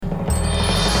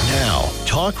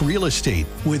Talk Real Estate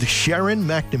with Sharon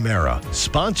McNamara,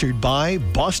 sponsored by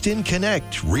Boston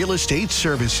Connect Real Estate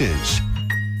Services.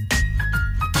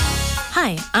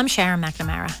 Hi, I'm Sharon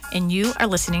McNamara, and you are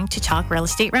listening to Talk Real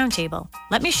Estate Roundtable.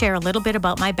 Let me share a little bit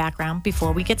about my background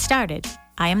before we get started.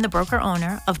 I am the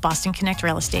broker-owner of Boston Connect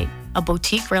Real Estate, a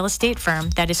boutique real estate firm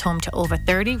that is home to over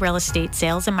 30 real estate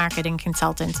sales and marketing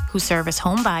consultants who service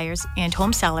home buyers and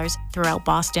home sellers throughout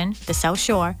Boston, the South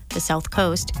Shore, the South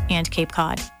Coast, and Cape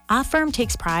Cod. Our firm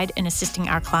takes pride in assisting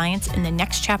our clients in the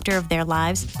next chapter of their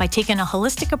lives by taking a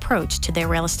holistic approach to their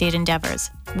real estate endeavors.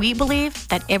 We believe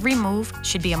that every move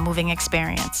should be a moving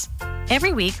experience.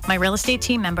 Every week, my real estate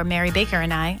team member, Mary Baker,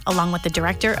 and I, along with the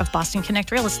director of Boston Connect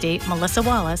Real Estate, Melissa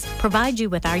Wallace, provide you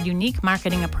with our unique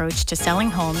marketing approach to selling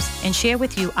homes and share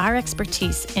with you our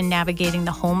expertise in navigating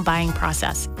the home buying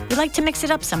process. We like to mix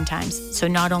it up sometimes, so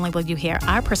not only will you hear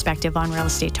our perspective on real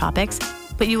estate topics,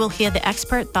 but you will hear the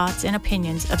expert thoughts and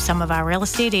opinions of some of our real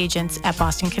estate agents at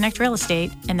Boston Connect Real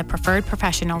Estate and the preferred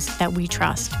professionals that we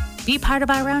trust. Be part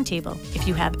of our roundtable. If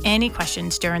you have any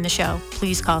questions during the show,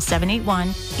 please call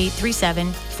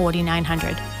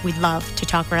 781-837-4900. We'd love to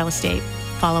talk real estate.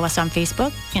 Follow us on Facebook,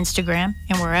 Instagram,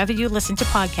 and wherever you listen to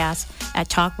podcasts at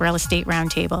Talk Real Estate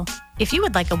Roundtable. If you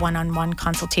would like a one-on-one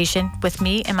consultation with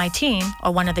me and my team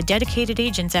or one of the dedicated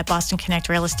agents at Boston Connect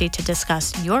Real Estate to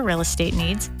discuss your real estate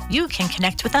needs, you can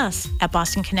connect with us at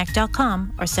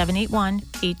bostonconnect.com or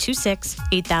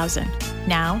 781-826-8000.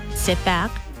 Now, sit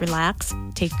back, relax,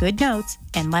 take good notes,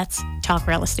 and let's talk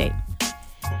real estate.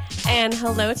 And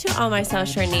hello to all my South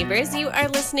Shore neighbors. You are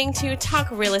listening to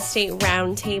Talk Real Estate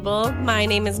Roundtable. My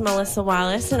name is Melissa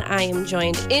Wallace, and I am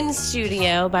joined in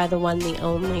studio by the one, the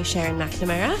only Sharon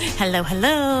McNamara. Hello,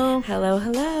 hello. Hello,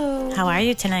 hello. How are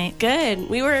you tonight? Good.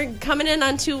 We were coming in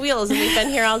on two wheels, and we've been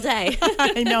here all day.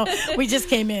 I know. We just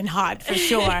came in hot, for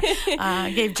sure.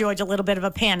 Gave George a little bit of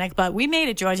a panic, but we made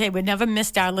it, George. Hey, we never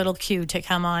missed our little cue to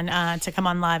come on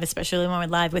live, especially when we're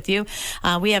live with you.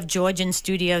 We have George in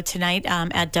studio tonight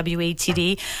at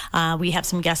WATD. We have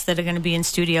some guests that are going to be in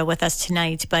studio with us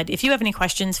tonight. But if you have any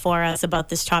questions for us about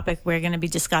this topic we're going to be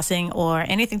discussing or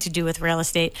anything to do with real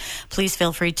estate, please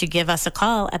feel free to give us a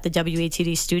call at the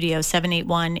WATD studio,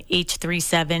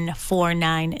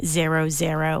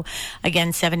 781-837-4900.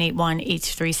 Again,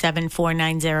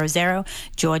 781-837-4900.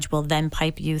 George will then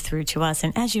pipe you through to us.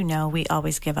 And as you know, we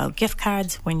always give out gift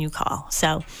cards when you call.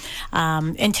 So,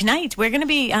 and tonight we're going to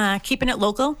be keeping it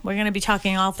local. We're going to be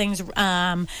talking all things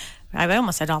I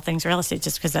almost said all things real estate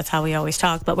just because that's how we always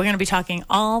talk, but we're going to be talking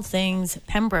all things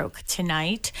Pembroke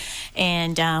tonight.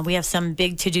 And we have some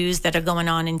big to-dos that are going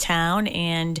on in town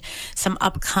and some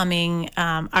upcoming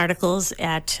articles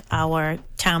at our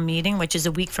town meeting, which is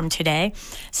a week from today.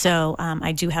 So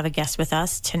I do have a guest with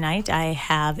us tonight. I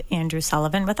have Andrew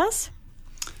Sullivan with us.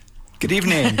 Good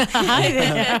evening. Hi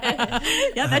there.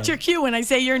 Yeah, that's your cue when I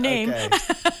say your name. Okay.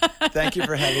 Thank you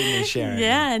for having me, Sharon.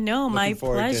 Yeah, no, my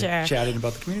pleasure. To chatting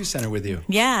about the community center with you.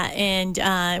 Yeah,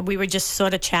 and we were just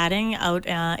sort of chatting out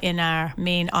in our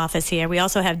main office here. We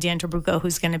also have Dan Trabucco,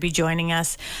 who's going to be joining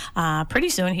us pretty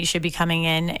soon. He should be coming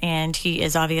in, and he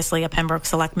is obviously a Pembroke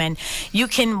selectman. You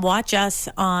can watch us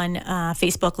on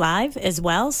Facebook Live as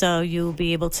well, so you'll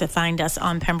be able to find us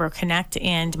on Pembroke Connect,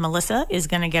 and Melissa is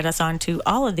going to get us onto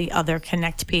all of the other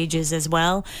Connect pages as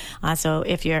well. So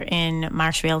if you're in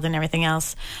Marshfield and everything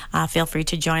else, feel free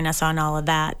to join us on all of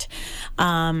that.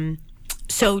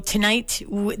 So tonight,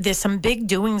 there's some big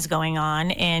doings going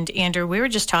on. And Andrew, we were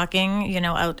just talking,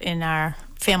 out in our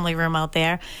family room out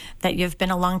there, that you've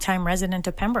been a longtime resident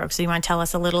of Pembroke. So you want to tell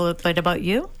us a little bit about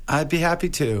you? I'd be happy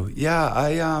to. Yeah,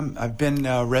 I've been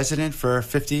a resident for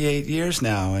 58 years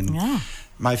now. And yeah.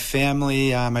 My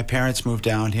family, my parents moved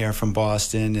down here from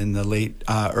Boston in the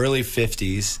early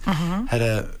 50s. Mm-hmm. Had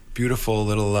a beautiful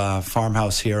little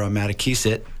farmhouse here on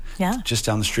Mattakeesit, just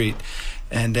down the street.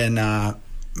 And then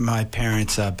my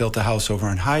parents built a house over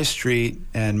on High Street,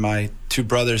 and my two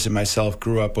brothers and myself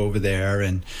grew up over there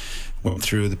and went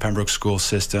through the Pembroke school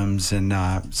systems, and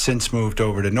since moved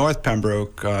over to North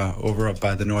Pembroke, over up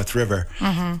by the North River,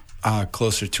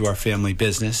 closer to our family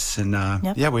business. And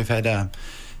we've had a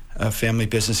family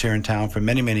business here in town for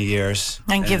many, many years.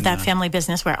 And give that family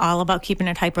business. We're all about keeping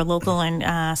it hyper-local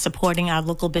and supporting our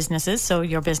local businesses. So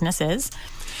your business is?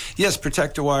 Yes,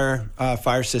 Protect-A-Wire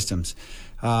Fire Systems.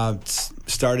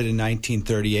 Started in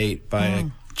 1938 by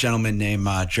gentleman named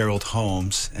Gerald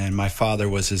Holmes, and my father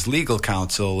was his legal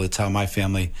counsel. It's how my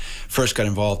family first got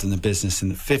involved in the business in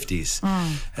the 50s.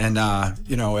 And,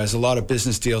 as a lot of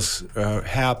business deals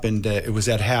happened, it was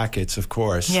at Hackett's, of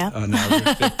course, on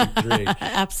Route 53.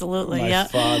 Absolutely, My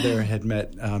father had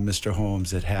met Mr.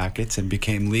 Holmes at Hackett's and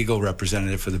became legal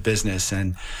representative for the business,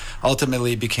 and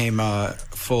ultimately became a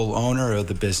full owner of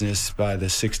the business by the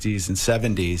 60s and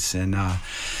 70s. And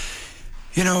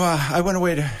I went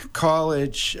away to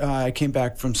college. I came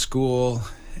back from school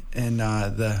in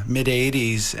the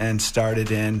mid-'80s and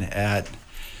started in at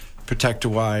Protector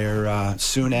Wire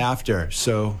soon after.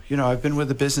 So, I've been with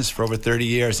the business for over 30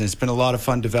 years, and it's been a lot of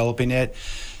fun developing it.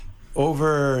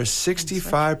 Over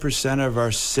 65% of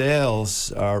our sales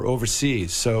are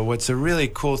overseas. So what's a really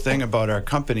cool thing about our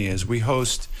company is we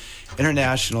host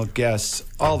international guests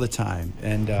all the time,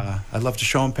 and I love to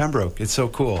show them Pembroke. It's so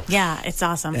cool. Yeah, it's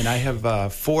awesome. And I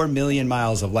have 4 million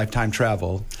miles of lifetime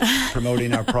travel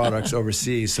promoting our products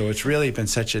overseas. So it's really been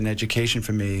such an education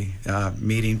for me,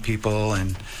 meeting people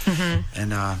and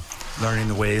learning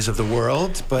the ways of the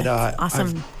world. But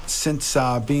awesome. Since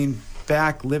being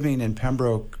back living in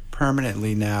Pembroke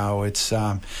permanently now, it's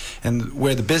and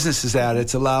where the business is at,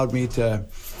 it's allowed me to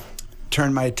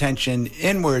turn my attention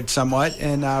inward somewhat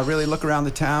and really look around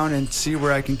the town and see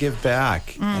where I can give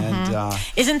back. And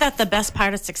isn't that the best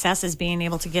part of success, is being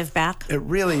able to give back? It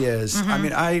really is. I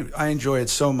mean, I enjoy it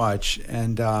so much,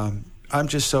 and I'm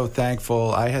just so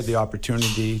thankful I had the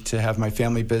opportunity to have my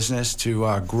family business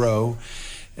to grow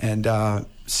and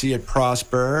see it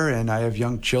prosper, and I have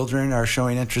young children are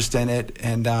showing interest in it,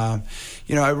 and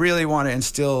I really want to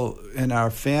instill in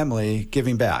our family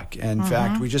giving back. And in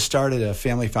fact, we just started a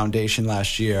family foundation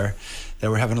last year that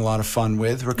we're having a lot of fun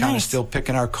with. We're kind of still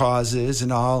picking our causes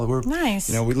and all. We're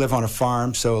we live on a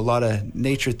farm, so a lot of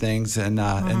nature things and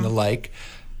the like.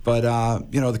 But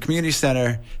the community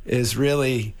center is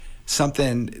really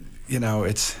something.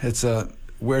 It's a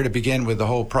where to begin with the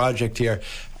whole project here.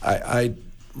 I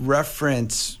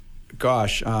reference,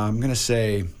 I'm going to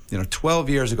say, 12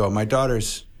 years ago. My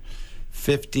daughter's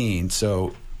 15,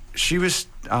 so she was.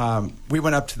 We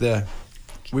went up to the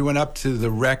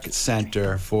rec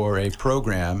center for a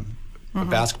program, a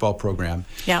basketball program,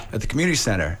 at the community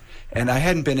center, and I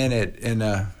hadn't been in it in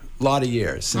a lot of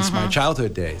years since my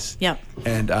childhood days.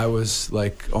 And I was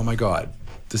like, oh my God,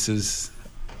 this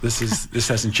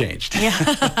hasn't changed.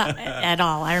 At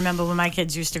all. I remember when my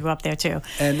kids used to go up there too.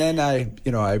 And then I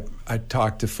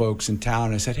talked to folks in town,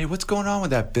 and I said, hey, what's going on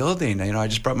with that building? I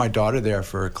just brought my daughter there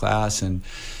for a class, and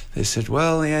they said,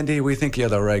 well, Andy, we think you're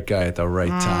the right guy at the right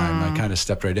time. I kind of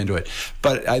stepped right into it.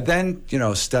 But I then,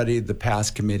 studied the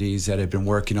past committees that had been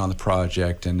working on the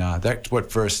project, and that's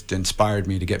what first inspired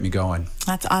me to get me going.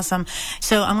 That's awesome.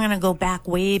 So I'm going to go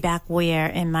way back where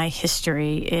in my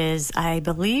history is, I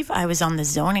believe I was on the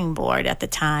zoning board at the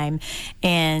time,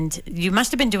 and you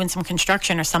must have been doing some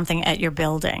construction or something at your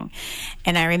building.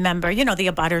 And I remember, the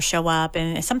abutters show up,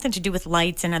 and it's something to do with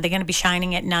lights, and are they going to be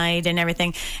shining at night and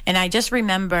everything. And I just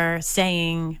remember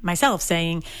saying,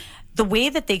 the way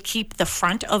that they keep the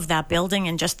front of that building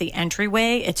and just the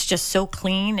entryway, it's just so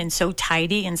clean and so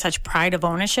tidy and such pride of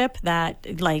ownership that,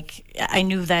 I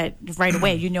knew that right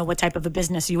away, what type of a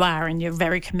business you are, and you're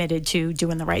very committed to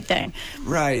doing the right thing.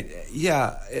 Right.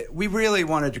 Yeah. We really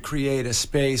wanted to create a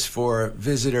space for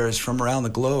visitors from around the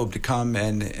globe to come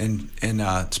and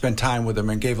spend time with them,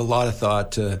 and gave a lot of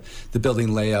thought to the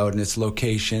building layout and its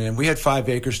location. And we had 5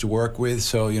 acres to work with,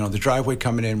 so, the driveway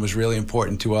coming in was really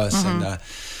important to us. And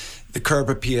the curb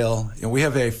appeal. We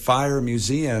have a fire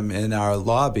museum in our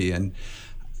lobby, and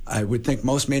I would think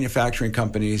most manufacturing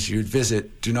companies you'd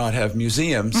visit do not have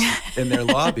museums in their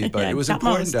lobby, but it was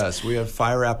important to us. We have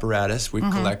fire apparatus we've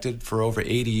collected for over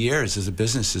 80 years. As a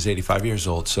business is 85 years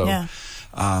old, so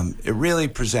it really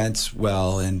presents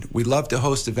well, and we love to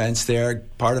host events there.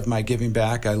 Part of my giving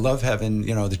back, I love having,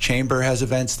 the chamber has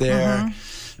events there.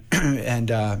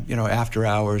 And, after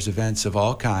hours events of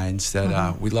all kinds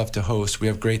that we love to host. We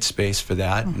have great space for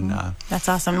that. And that's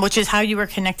awesome, which is how you were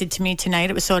connected to me tonight.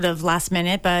 It was sort of last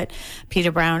minute, but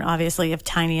Peter Brown, obviously, of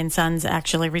Tiny & Sons,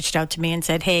 actually reached out to me and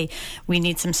said, hey, we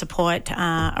need some support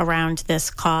around this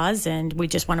cause, and we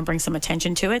just want to bring some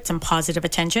attention to it, some positive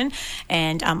attention.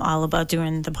 And I'm all about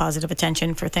doing the positive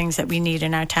attention for things that we need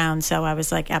in our town. So I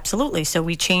was like, absolutely. So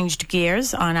we changed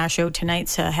gears on our show tonight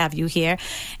to have you here.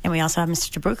 And we also have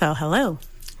Mr. Bruco. Hello.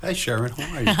 Hi, Sharon.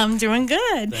 How are you? I'm doing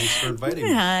good. Thanks for inviting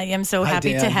me. I am so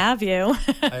happy to have you.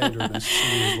 Hi, Andrew. Nice to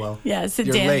see you as well. Yes,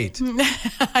 You're Dan, late.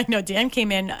 I know. Dan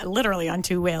came in literally on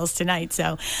 2 wheels tonight,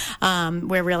 so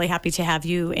we're really happy to have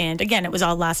you. And again, it was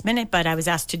all last minute, but I was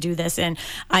asked to do this, and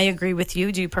I agree with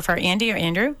you. Do you prefer Andy or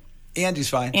Andrew? Andy's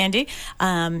fine. Andy,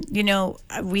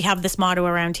 we have this motto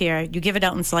around here: you give it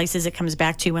out in slices, it comes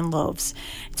back to you in loaves.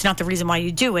 It's not the reason why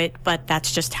you do it, but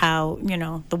that's just how,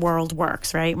 the world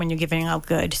works, right? When you're giving out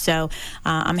good. So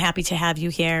I'm happy to have you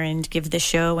here and give this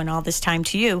show and all this time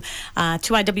to you.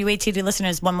 To our WATD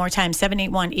listeners, one more time,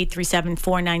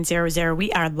 781-837-4900.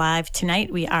 We are live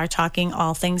tonight. We are talking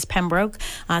all things Pembroke.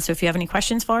 So if you have any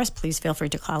questions for us, please feel free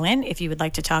to call in. If you would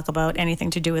like to talk about anything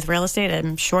to do with real estate,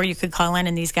 I'm sure you could call in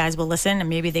and these guys will listen and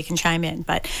maybe they can chime in.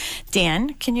 But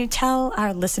Dan, can you tell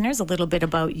our listeners a little bit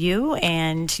about you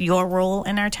and your role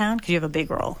in our town? Because you have a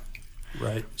big role.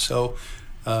 Right. So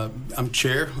I'm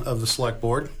chair of the select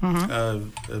board.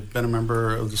 I've been a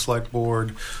member of the select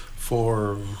board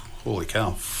for, holy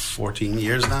cow, 14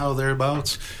 years now,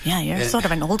 thereabouts. Yeah, you're sort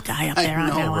of an old guy up there,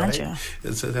 aren't you?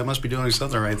 I must be doing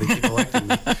something right. They keep electing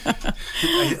me.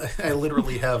 I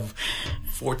literally have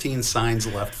 14 signs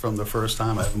left from the first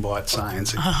time. I haven't bought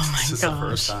signs since the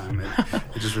first time.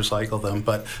 I just recycle them.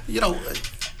 But,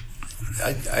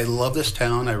 I love this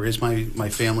town. I raised my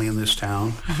family in this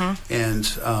town.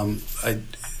 And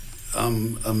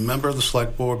I'm a member of the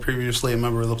select board, previously a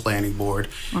member of the planning board,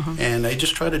 and I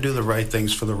just try to do the right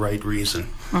things for the right reason.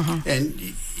 And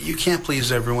you can't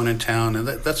please everyone in town, and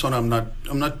that's what I'm not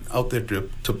out there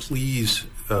to please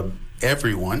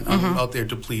everyone. I'm out there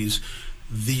to please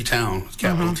the town,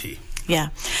 capital T. Yeah.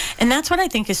 And that's what I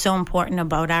think is so important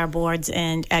about our boards.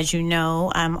 And as you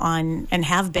know, I'm on and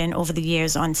have been over the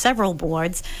years on several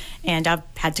boards, and I've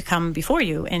had to come before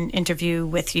you and interview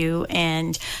with you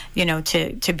and,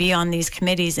 to be on these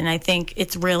committees. And I think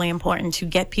it's really important to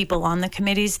get people on the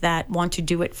committees that want to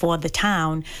do it for the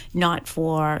town, not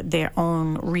for their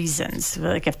own reasons,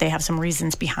 like if they have some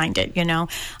reasons behind it,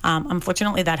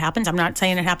 Unfortunately, that happens. I'm not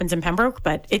saying it happens in Pembroke,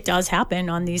 but it does happen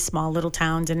on these small little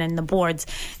towns and in the boards.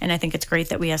 And I think it's great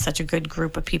that we have such a good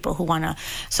group of people who want to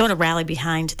sort of rally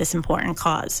behind this important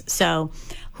cause. So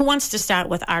who wants to start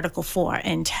with Article 4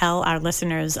 and tell our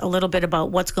listeners a little bit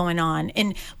about what's going on?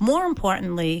 And more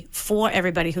importantly, for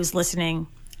everybody who's listening,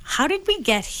 how did we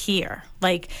get here?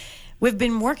 We've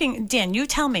been working, Dan, you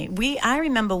tell me. I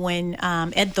remember when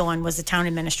Ed Thorne was the town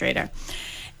administrator.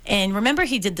 And remember,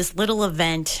 he did this little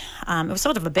event. It was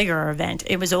sort of a bigger event.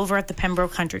 It was over at the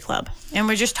Pembroke Country Club. And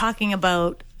we're just talking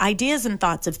about ideas and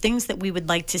thoughts of things that we would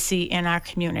like to see in our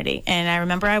community. And I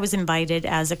remember I was invited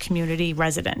as a community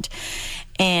resident.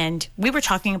 And we were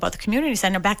talking about the community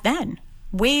center back then,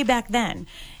 way back then.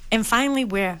 And finally,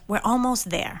 we're almost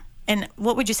there. And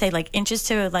what would you say, inches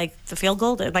to the field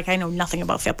goal? I know nothing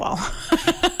about football.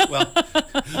 Well,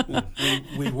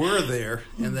 we were there,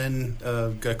 and then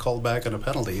got called back on a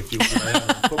penalty. If you want to have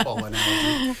a football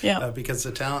analogy, because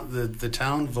the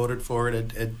town voted for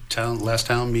it at last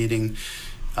town meeting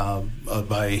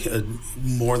by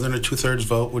more than a 2/3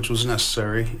 vote, which was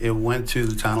necessary. It went to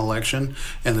the town election,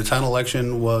 and the town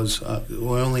election was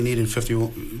we only needed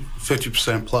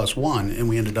 50% plus one, and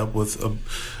we ended up with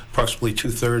approximately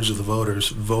 2/3 of the voters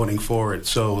voting for it.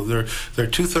 So there are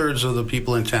 2/3 of the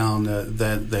people in town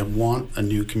that want a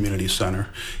new community center,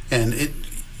 and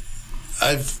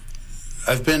I've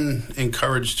been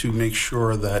encouraged to make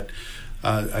sure that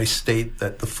I state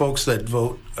that the folks that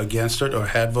vote against it or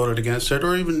had voted against it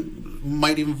or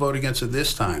might even vote against it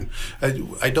this time,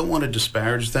 I don't want to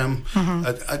disparage them.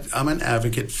 I'm an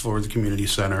advocate for the community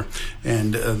center,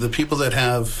 and the people that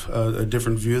have a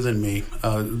different view than me,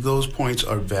 those points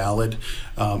are valid.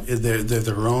 They're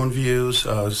their own views.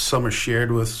 Some are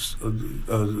shared with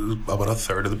about a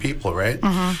third of the people, right?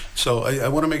 So I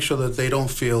want to make sure that they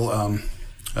don't feel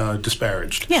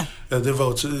disparaged. Yeah. Their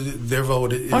vote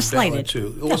is valid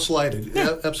too. Or slighted.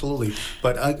 Yeah, absolutely.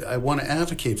 But I want to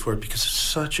advocate for it because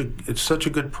it's such a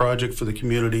good project for the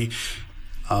community.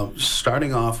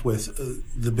 Starting off with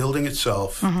the building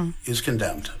itself is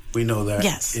condemned. We know that.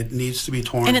 Yes. It needs to be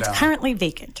torn down. And it's currently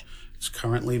vacant. It's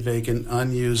currently vacant,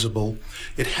 unusable.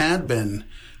 It had been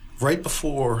right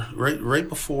before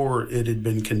it had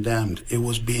been condemned. It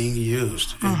was being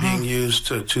used. It was being used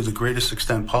to the greatest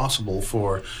extent possible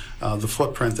for the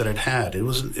footprint that it had. It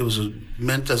was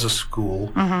meant as a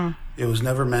school. It was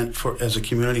never meant as a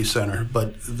community center.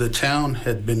 But the town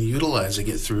had been utilizing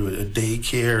it through a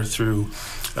daycare, through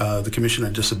the Commission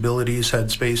on Disabilities had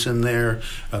space in there.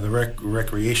 The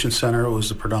recreation center was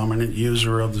the predominant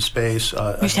user of the space. We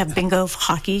used to have bingo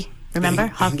hockey. Remember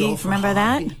hockey? Remember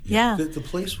that? Yeah. The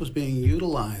place was being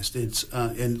utilized. It's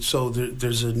and so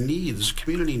there's a need. There's a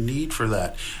community need for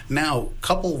that. Now,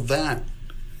 couple that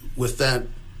with that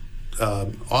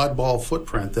oddball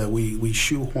footprint that we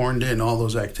shoehorned in all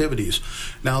those activities.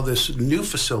 Now, this new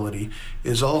facility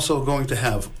is also going to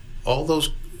have all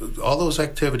those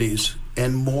activities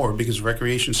and more, because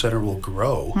Recreation Center will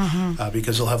grow,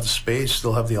 because they'll have the space,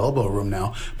 they'll have the elbow room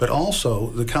now, but also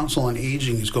the Council on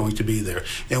Aging is going to be there.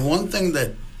 And one thing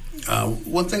that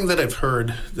I've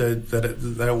heard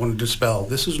that I want to dispel: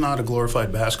 this is not a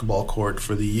glorified basketball court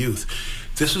for the youth.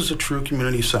 This is a true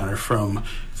community center from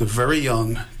the very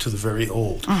young to the very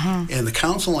old. And the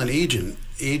Council on Aging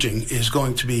is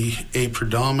going to be a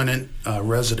predominant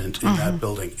resident in that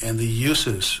building. And the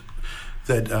uses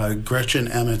that Gretchen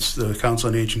Emmets, the Council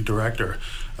on Aging director,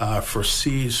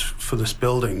 foresees for this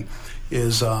building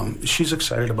is she's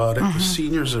excited about it. The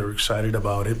seniors are excited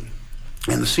about it.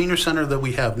 And the senior center that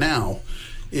we have now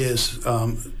is,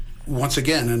 once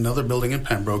again, another building in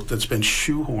Pembroke that's been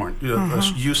shoehorned.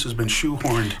 Use has been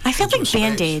shoehorned. I feel like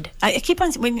Band-Aid. I keep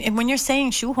on, when you're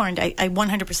saying shoehorned, I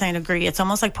 100% agree. It's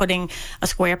almost like putting a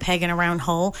square peg in a round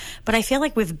hole. But I feel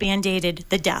like we've Band-Aided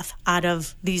the death out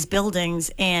of these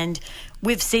buildings, and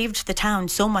we've saved the town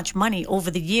so much money over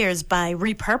the years by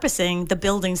repurposing the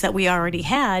buildings that we already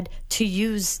had to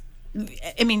use.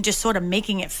 I mean, just sort of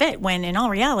making it fit, when in all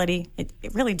reality, it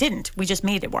really didn't. We just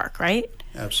made it work, right?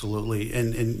 Absolutely.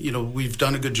 And we've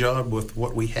done a good job with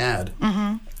what we had.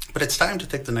 But it's time to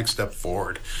take the next step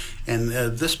forward. And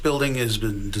this building has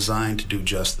been designed to do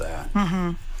just that.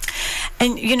 And,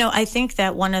 I think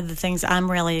that one of the things I'm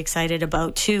really excited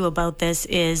about, too, about this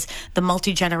is the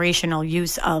multi-generational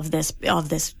use of this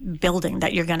building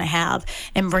that you're going to have,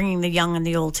 and bringing the young and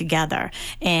the old together.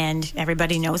 And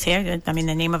everybody knows here, the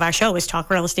name of our show is Talk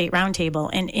Real Estate Roundtable.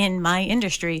 And in my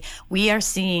industry, we are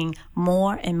seeing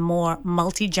more and more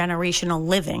multi-generational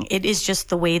living. It is just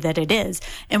the way that it is.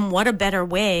 And what a better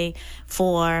way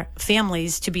for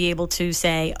families to be able to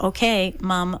say, okay,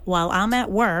 Mom, while I'm at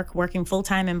work, working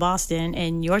full-time in Boston,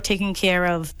 and you're taking care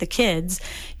of the kids,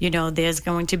 there's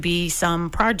going to be some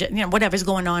project, whatever's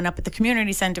going on up at the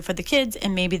community center for the kids,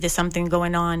 and maybe there's something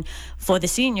going on for the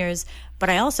seniors. But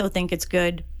I also think it's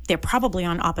good, they're probably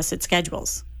on opposite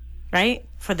schedules, right,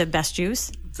 for the best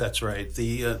use. That's right.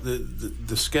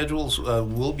 The schedules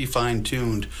will be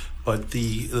fine-tuned, but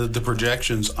the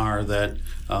projections are that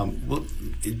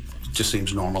it just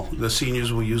seems normal. The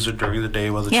seniors will use it during the day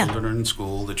while the children are in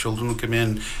school. The children will come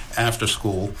in after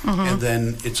school, and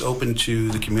then it's open to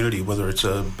the community, whether it's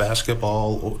a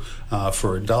basketball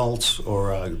for adults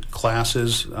or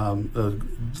classes. You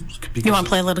want to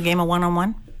play a little game of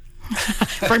one-on-one?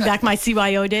 Bring back my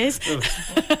CYO days.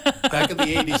 Back in the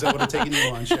 80s, I would have taken you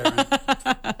on, Sharon.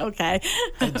 Okay.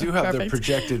 I do have the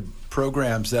projected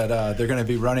programs that they're going to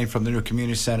be running from the new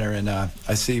community center, and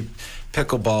I see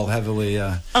pickleball heavily.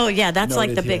 That's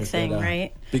like the big thing,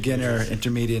 right? Beginner,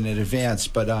 intermediate, and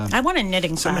advanced. But I want a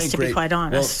knitting class, to be quite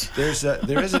honest. Well,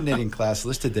 there is a knitting class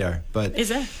listed there, but is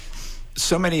there?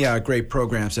 So many great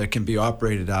programs that can be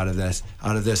operated out of this.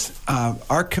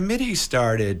 Our committee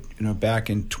started, back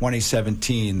in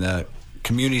 2017, the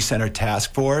Community Center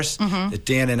Task Force that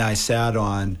Dan and I sat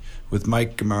on with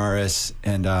Mike Gamaris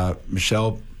and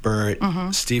Michelle Burt,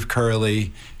 Steve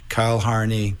Curley, Kyle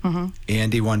Harney,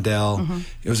 Andy Wendell.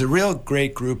 It was a real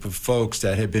great group of folks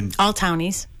that had been all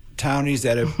townies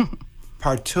that have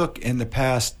partook in the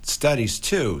past studies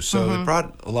too. So it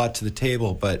brought a lot to the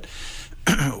table, but.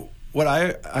 What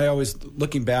I always,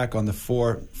 looking back on the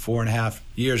four and a half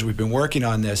years we've been working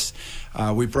on this,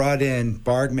 we brought in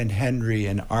Bargman Henry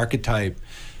and Archetype.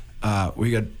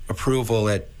 We got approval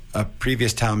at a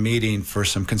previous town meeting for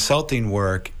some consulting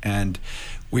work, and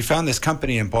we found this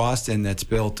company in Boston that's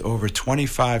built over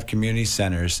 25 community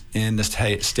centers in the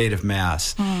state of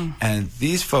Mass. And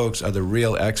these folks are the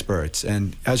real experts.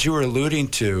 And as you were alluding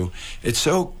to, it's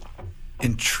so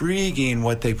intriguing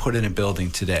what they put in a building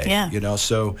today.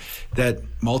 So that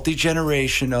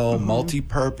multi-generational,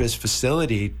 multi-purpose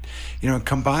facility,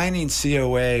 combining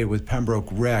COA with Pembroke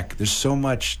Rec, there's so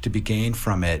much to be gained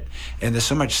from it, and there's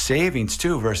so much savings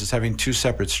too versus having two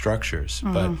separate structures.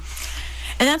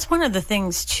 And that's one of the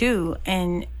things too,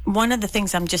 and one of the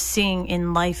things I'm just seeing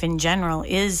in life in general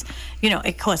is,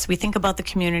 of course, we think about the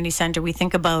community center, we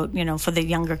think about, for the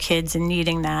younger kids and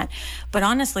needing that. But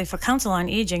honestly, for Council on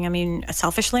Aging,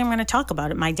 selfishly, I'm going to talk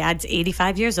about it. My dad's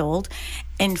 85 years old,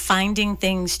 and finding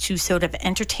things to sort of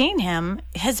entertain him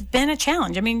has been a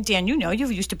challenge. Dan, you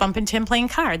used to bump into him playing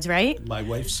cards, right? My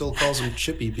wife still calls him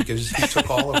Chippy because he took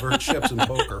all of her chips in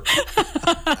poker.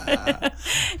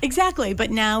 Exactly.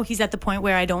 But now he's at the point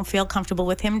where I don't feel comfortable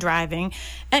with him driving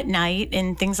at night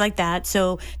and things like that.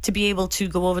 So to be able to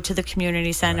go over to the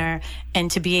community center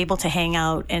and to be able to hang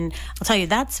out, and I'll tell you,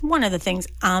 that's one of the things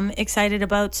I'm excited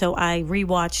about. So I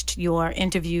rewatched your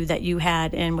interview that you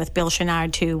had and with Bill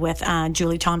Chenard too, with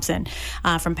Julie Thompson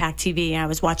from PAC TV. I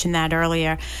was watching that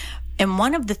earlier. And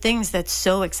one of the things that's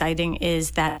so exciting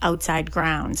is that outside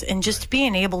grounds and just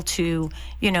being able to,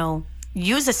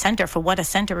 use a center for what a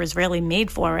center is really made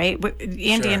for, right?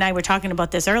 Andy and I were talking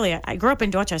about this earlier. I grew up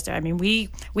in Dorchester. I mean, we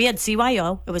had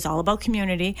CYO. It was all about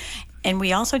community. And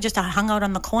we also just hung out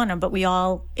on the corner, but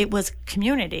it was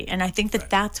community. And I think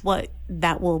that's what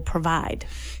that will provide.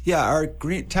 Yeah, our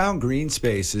town green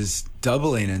space is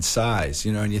doubling in size,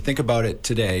 and you think about it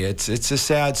today, it's a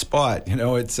sad spot,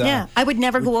 I would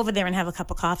never go over there and have a cup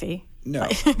of coffee. No.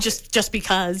 just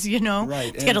because,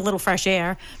 right. To get a little fresh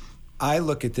air. I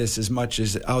look at this as much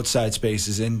as outside space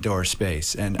is indoor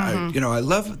space. And, I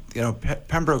love,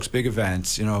 Pembroke's big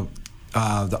events, the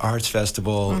Arts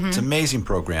Festival. It's an amazing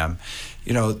program.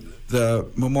 The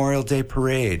Memorial Day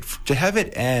Parade. To have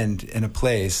it end in a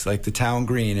place like the Town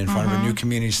Green in front of a new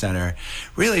community center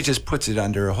really just puts it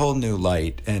under a whole new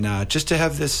light. And just to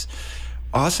have this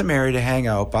awesome area to hang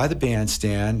out by the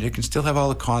bandstand. You can still have all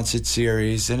the concert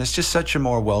series, and it's just such a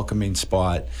more welcoming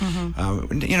spot.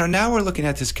 Now we're looking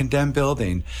at this condemned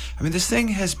building. I mean, this thing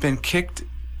has been kicked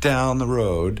down the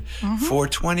road for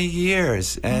 20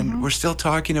 years, and we're still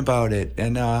talking about it.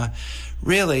 And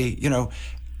really,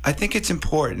 I think it's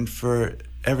important for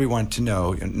everyone to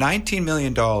know $19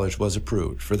 million was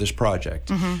approved for this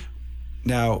project.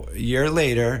 Now, a year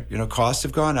later, costs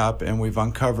have gone up, and we've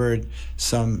uncovered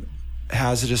some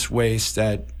hazardous waste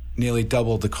that nearly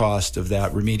doubled the cost of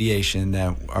that remediation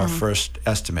that our first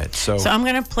estimate. So I'm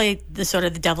going to play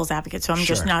the devil's advocate. So I'm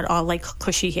just not all like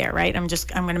cushy here, right? I'm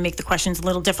going to make the questions a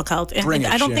little difficult. And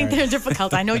I don't think they're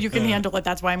difficult. I know you can handle it.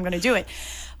 That's why I'm going to do it.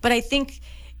 But I think,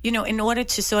 in order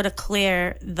to sort of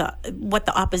clear what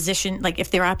the opposition, like if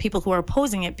there are people who are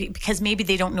opposing it because maybe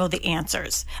they don't know the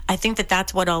answers. I think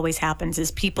that's what always happens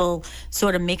is people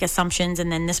sort of make assumptions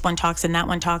and then this one talks and that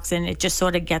one talks and it just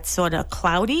sort of gets sort of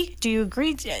cloudy. Do you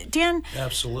agree, Dan?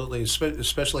 Absolutely,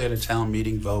 especially at a town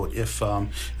meeting vote. If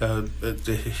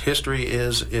the history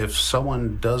is if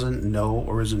someone doesn't know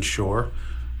or isn't sure,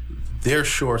 their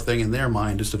sure thing in their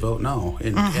mind is to vote no.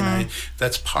 And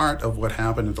that's part of what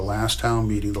happened at the last town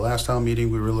meeting. The last town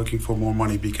meeting, we were looking for more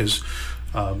money because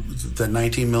the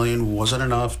 $19 million wasn't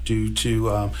enough due to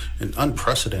an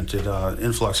unprecedented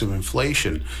influx of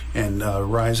inflation and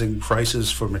rising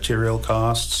prices for material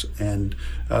costs. And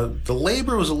the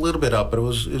labor was a little bit up, but it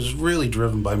was really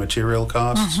driven by material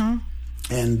costs.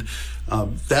 And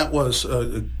that was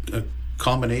a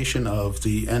combination of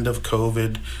the end of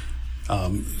COVID,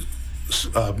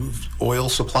 oil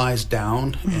supplies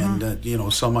down,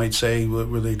 and some might say,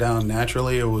 were they down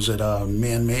naturally or was it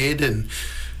man-made and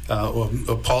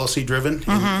or policy driven?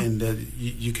 And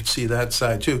you could see that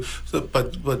side too. So,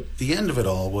 but the end of it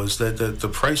all was that the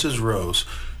prices rose.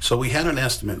 So we had an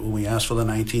estimate when we asked for the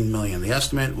 $19 million. The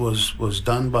estimate was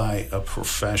done by a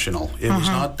professional. It was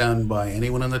not done by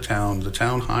anyone in the town. The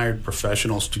town hired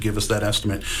professionals to give us that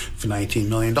estimate for $19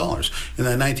 million. And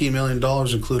that $19 million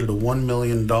included a $1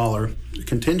 million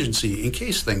contingency in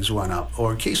case things went up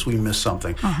or in case we missed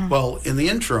something. Well, in the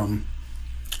interim,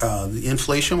 the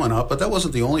inflation went up, but that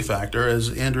wasn't the only factor.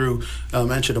 As Andrew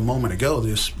mentioned a moment ago,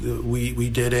 we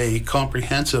did a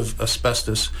comprehensive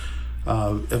asbestos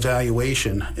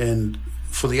evaluation, and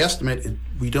for the estimate,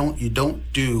 you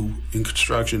don't do in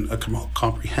construction a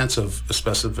comprehensive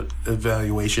asbestos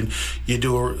evaluation. You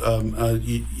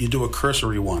do a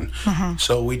cursory one.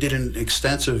 So we did an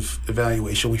extensive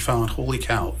evaluation. We found, holy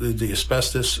cow, the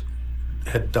asbestos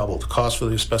had doubled. The cost for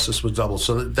the asbestos was doubled.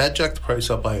 So that jacked the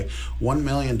price up by $1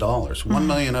 million. $1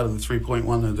 million out of the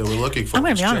 3.1 that they were looking for. I'm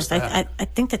going to be honest. I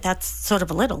think that's sort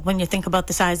of a little when you think about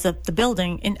the size of the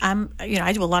building. And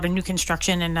I do a lot of new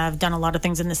construction and I've done a lot of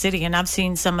things in the city, and I've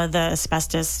seen some of the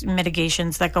asbestos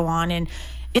mitigations that go on, and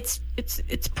it's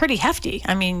pretty hefty.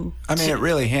 I mean, it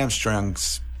really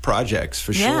hamstrings projects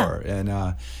for sure.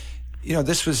 And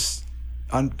this was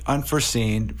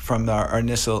unforeseen from our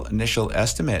initial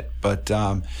estimate, but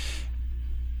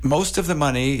most of the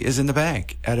money is in the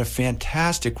bank at a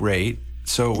fantastic rate.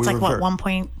 So it's like what,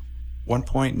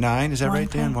 1.9? Is that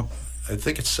right, Dan? I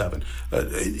think it's 7.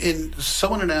 And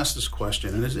someone had asked this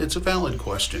question, and it's a valid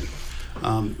question.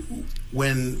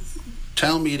 When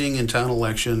town meeting and town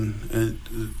election,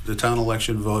 the town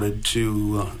election voted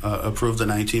to approve the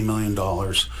 $19 million.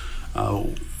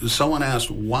 Someone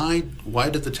asked, why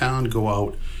did the town go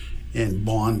out and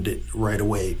bond it right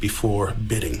away before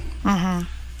bidding?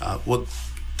 Well,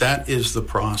 that is the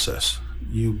process.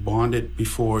 You bond it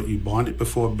before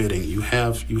bidding. You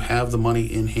have the money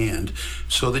in hand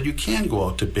so that you can go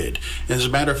out to bid. As a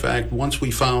matter of fact, once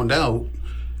we found out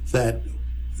that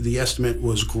the estimate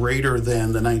was greater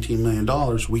than the $19 million,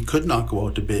 we could not go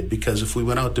out to bid, because if we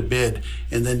went out to bid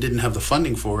and then didn't have the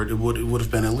funding for it, it would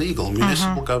have been illegal.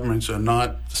 Municipal governments are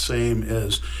not the same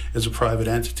as a private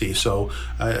entity. So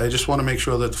I just want to make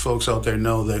sure that the folks out there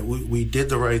know that we did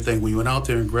the right thing. We went out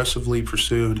there and aggressively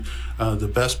pursued the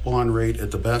best bond rate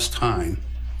at the best time,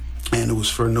 and it was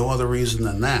for no other reason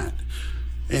than that.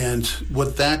 And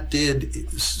what that did,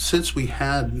 since we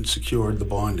had secured the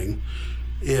bonding,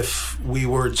 if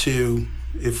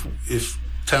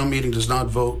town meeting does not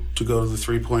vote to go to the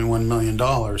 $3.1 million,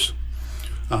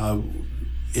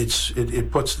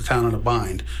 it puts the town in a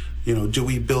bind. Do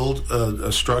we build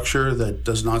a structure that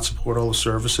does not support all the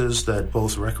services that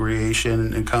both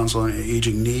recreation and council on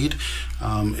aging need?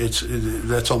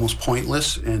 That's almost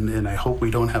pointless, and I hope we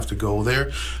don't have to go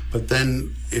there. But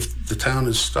then if the town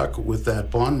is stuck with that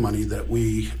bond money that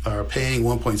we are paying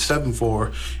 1.7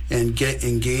 for and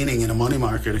gaining in a money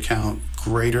market account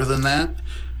greater than that,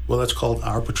 well, that's called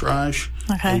arbitrage.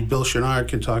 Okay. And Bill Chouinard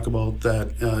can talk about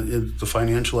that, the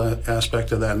financial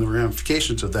aspect of that and the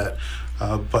ramifications of that.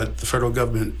 But the federal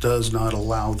government does not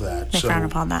allow that. They frown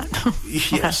upon that. Yes.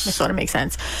 Okay, that sort of makes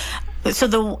sense. So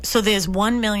there's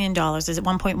 $1 million. Is it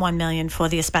 1.1 million for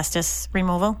the asbestos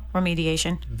removal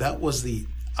remediation? That was the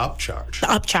upcharge. The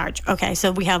upcharge. Okay,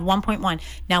 so we have 1.1.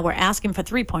 Now we're asking for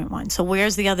 3.1. So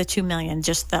where's the other 2 million?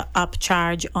 Just the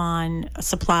upcharge on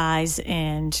supplies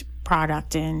and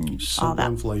product and all that.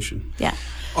 Inflation. Yeah.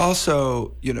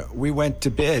 Also, we went to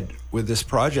bid with this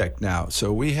project now.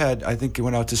 So I think it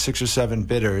went out to 6 or 7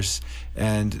 bidders,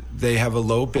 and they have a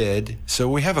low bid. So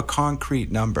we have a concrete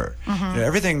number.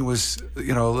 Everything was, a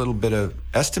little bit of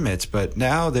estimates, but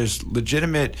now there's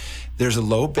a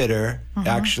low bidder.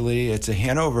 Actually, it's a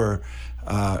Hanover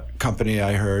company,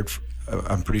 I heard,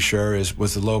 I'm pretty sure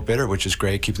was the low bidder, which is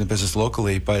great, keeping the business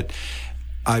locally. But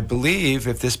I believe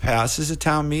if this passes a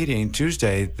town meeting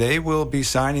Tuesday, they will be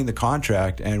signing the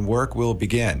contract and work will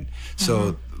begin.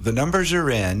 So the numbers are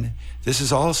in. This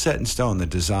is all set in stone, the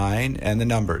design and the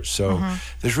numbers. So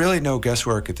there's really no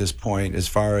guesswork at this point as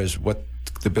far as what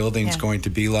the building's going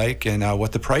to be like and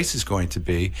what the price is going to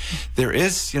be. There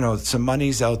is, some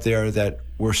monies out there that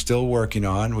we're still working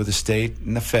on with the state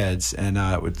and the feds, and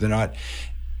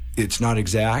it's not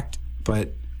exact,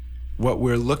 but what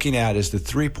we're looking at is the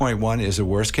 3.1 is a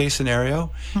worst case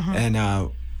scenario,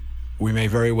 and we may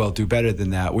very well do better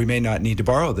than that. We may not need to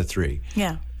borrow the 3.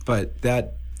 Yeah. But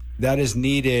that is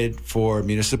needed for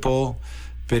municipal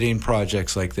bidding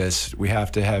projects like this. We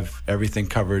have to have everything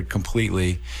covered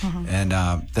completely, and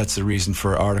that's the reason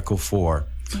for Article 4.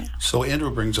 Yeah. So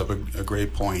Andrew brings up a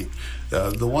great point.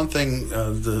 The one thing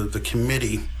the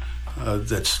committee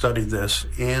that studied this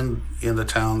and in the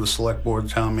town, the select board, the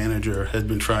town manager have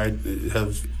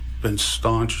been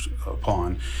staunch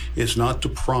upon is not to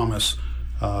promise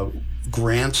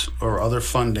grants or other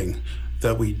funding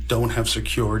that we don't have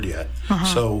secured yet.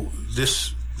 So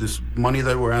this money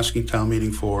that we're asking town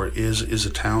meeting for is a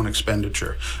town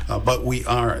expenditure, but we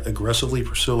are aggressively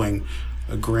pursuing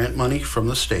grant money from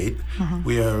the state.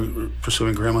 We are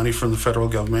pursuing grant money from the federal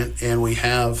government, and we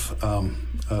have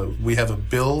a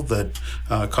bill that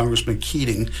Congressman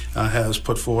Keating has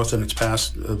put forth, and it's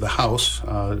passed the House.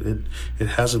 It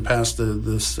hasn't passed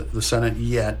the Senate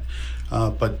yet,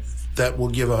 but that will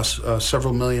give us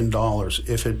several $1 million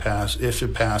if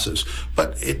it passes.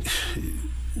 But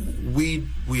we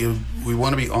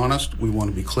want to be honest. We want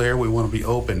to be clear. We want to be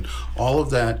open. All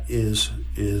of that is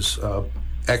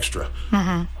extra,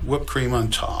 whipped cream on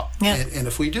top. Yeah. And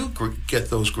if we do get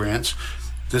those grants,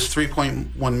 this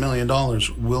 $3.1 million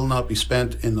will not be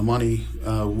spent, and the money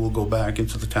will go back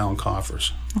into the town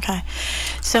coffers. Okay.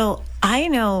 So I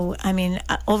know,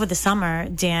 over the summer,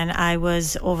 Dan, I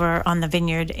was over on the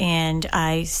vineyard and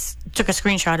I took a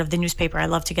screenshot of the newspaper. I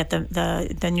love to get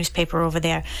the newspaper over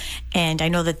there. And I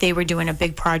know that they were doing a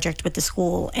big project with the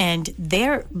school, and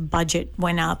their budget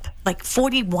went up like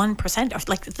 41%, or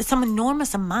like some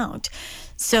enormous amount.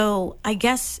 So I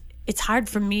guess it's hard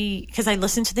for me because I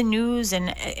listen to the news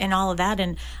and all of that,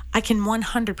 and I can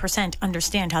 100%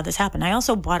 understand how this happened. I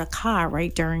also bought a car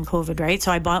right during COVID, right?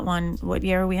 So I bought one, what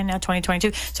year are we in now?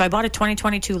 2022. So I bought a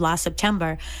 2022 last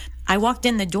September. I walked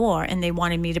in the door and they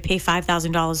wanted me to pay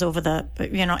 $5,000 over the,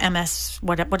 MS,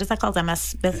 what is that called?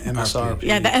 MSRP.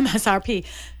 Yeah, the MSRP.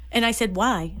 And I said,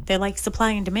 why? They're like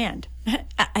supply and demand.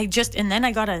 And then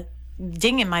I got a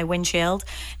ding in my windshield,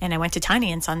 and I went to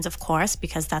Tiny and Sons, of course,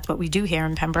 because that's what we do here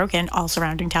in Pembroke and all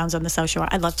surrounding towns on the South Shore.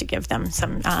 I'd love to give them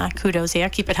some kudos here.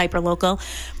 Keep it hyper local.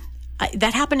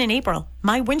 that happened in April.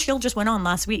 My windshield just went on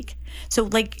last week. So,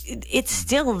 like, it's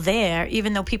still there,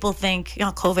 even though people think,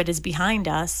 COVID is behind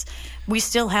us. We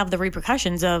still have the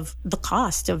repercussions of the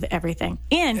cost of everything.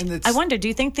 And I wonder, do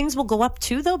you think things will go up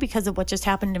too, though, because of what just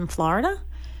happened in Florida?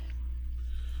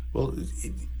 Well,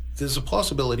 there's a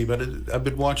possibility, but I've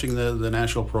been watching the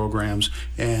national programs,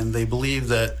 and they believe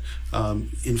that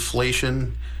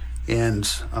inflation and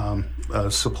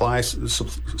supply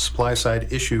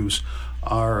side issues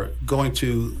are going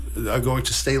to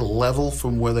stay level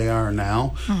from where they are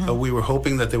now. We were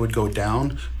hoping that they would go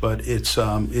down, but it's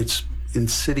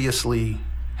insidiously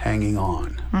hanging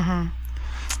on.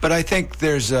 But I think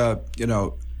there's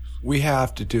we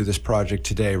have to do this project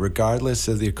today, regardless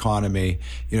of the economy.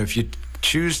 If you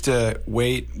choose to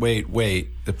wait,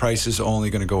 the price is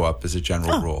only going to go up as a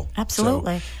general rule.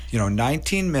 Absolutely. So,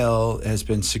 19 mil has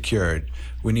been secured.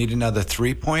 We need another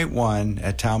 3.1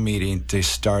 at town meeting to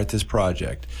start this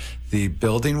project. The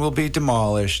building will be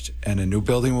demolished and a new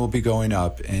building will be going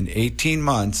up. In 18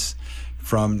 months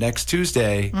from next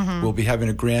Tuesday, we'll be having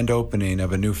a grand opening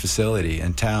of a new facility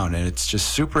in town. And it's just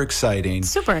super exciting.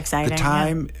 Super exciting. The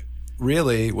time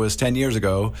really was 10 years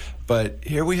ago, but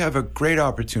here we have a great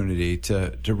opportunity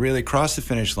to really cross the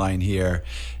finish line here.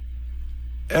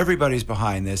 Everybody's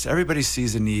behind this. Everybody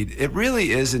sees a need. It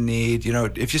really is a need.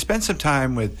 If you spend some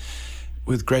time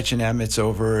with Gretchen Emmets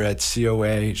over at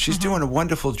COA, she's doing a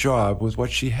wonderful job with what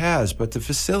she has, but the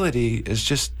facility is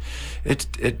just,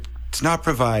 it's not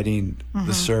providing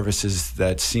the services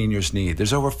that seniors need.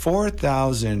 There's over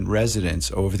 4,000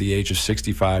 residents over the age of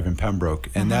 65 in Pembroke,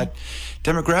 and that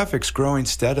demographic's growing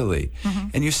steadily.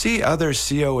 And you see other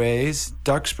COAs,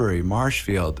 Duxbury,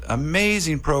 Marshfield,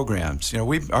 amazing programs.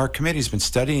 Our committee's been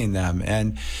studying them,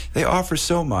 and they offer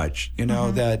so much,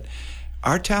 that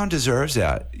our town deserves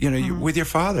that. With your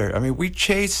father, we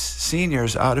chase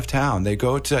seniors out of town. They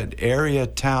go to area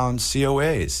town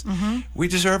COAs. We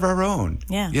deserve our own,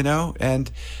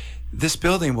 and this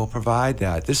building will provide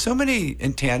that. There's so many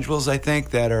intangibles, I think,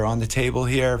 that are on the table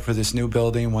here for this new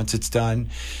building once it's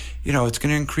done. It's going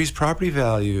to increase property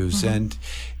values, and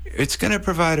it's going to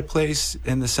provide a place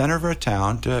in the center of our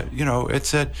town to,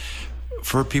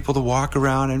 for people to walk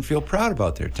around and feel proud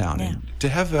about their town. Yeah. And to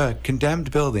have a condemned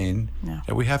building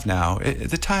that we have now,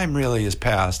 the time really is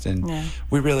past, and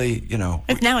we really, now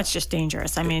it's just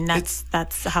dangerous.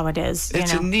 That's how it is.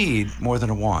 It's a need more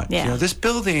than a want. Yeah. This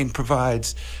building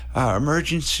provides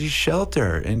emergency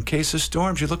shelter in case of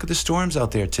storms. You look at the storms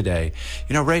out there today.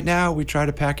 Right now we try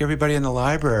to pack everybody in the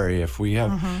library if we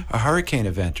have a hurricane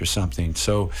event or something.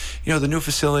 So, the new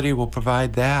facility will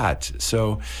provide that.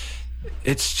 So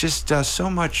it's just so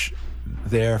much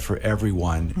there for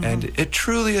everyone, and it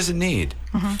truly is a need.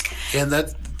 And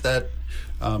that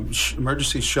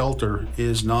emergency shelter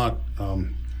is not.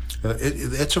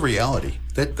 It's a reality.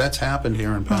 That's happened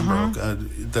here in Pembroke.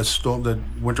 The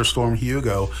winter storm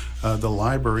Hugo, the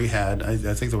library had, I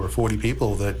think there were 40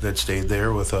 people that stayed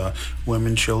there with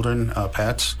women, children,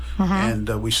 pets, and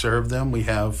we served them. We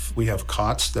have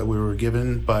cots that we were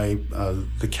given by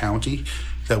the county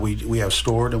that we have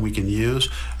stored and we can use.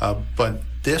 But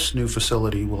this new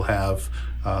facility will have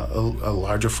a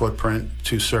larger footprint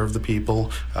to serve the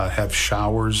people, have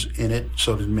showers in it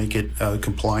so to make it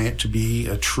compliant to be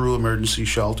a true emergency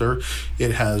shelter.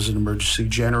 It has an emergency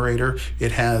generator.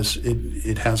 It has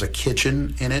a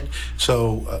kitchen in it.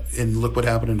 So, and look what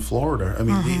happened in Florida.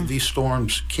 These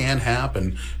storms can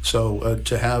happen. So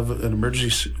to have an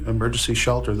emergency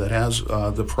shelter that has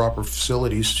the proper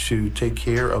facilities to take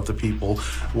care of the people,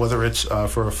 whether it's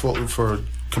for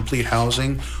complete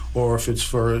housing or if it's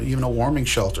for even a warming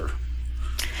shelter,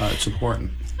 it's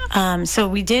important. So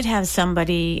we did have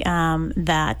somebody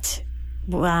that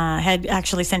had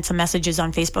actually sent some messages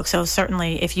on Facebook. So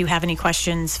certainly if you have any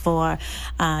questions for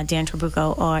Dan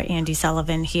Trabucco or Andy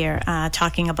Sullivan here,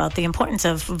 talking about the importance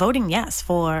of voting yes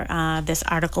for this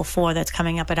Article 4 that's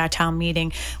coming up at our town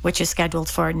meeting, which is scheduled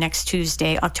for next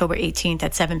Tuesday, October 18th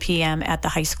at 7 p.m. at the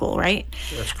high school, right?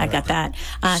 That's correct. I got that.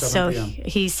 So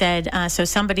he said, so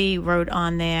somebody wrote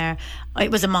on there,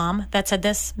 it was a mom that said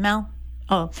this, Mel?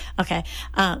 Oh, okay.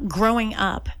 Growing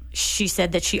up, she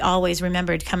said that she always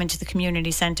remembered coming to the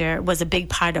community center was a big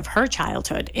part of her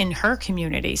childhood in her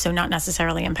community. So not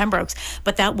necessarily in Pembroke's,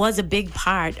 but that was a big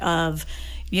part of,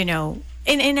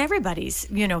 in everybody's,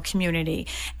 community.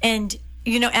 And,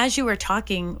 as you were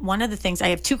talking, one of the things, I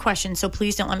have two questions, so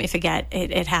please don't let me forget.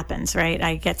 It happens, right?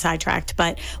 I get sidetracked.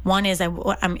 But one is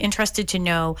I'm interested to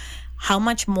know how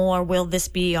much more will this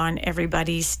be on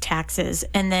everybody's taxes?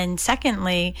 And then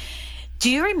secondly, do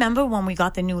you remember when we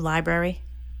got the new library?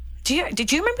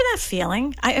 Did you remember that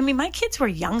feeling? I mean, my kids were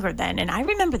younger then, and I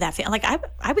remember that feeling. Like,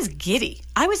 I was giddy.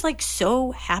 I was, like,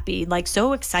 so happy, like,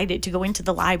 so excited to go into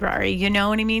the library, you know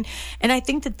what I mean? And I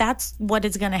think that that's what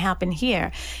is going to happen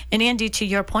here. And, Andy, to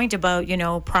your point about,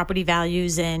 property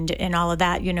values and all of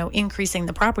that, increasing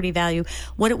the property value,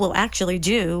 what it will actually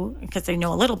do, because I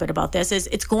know a little bit about this, is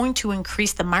it's going to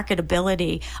increase the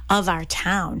marketability of our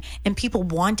town and people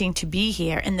wanting to be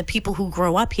here and the people who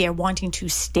grow up here wanting to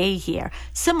stay here.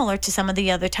 Similar to some of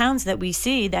the other towns that we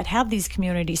see that have these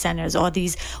community centers or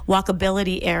these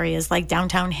walkability areas like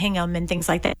downtown Hingham and things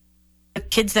like that. The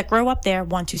kids that grow up there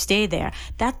want to stay there.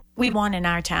 That's what we want in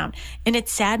our town. And it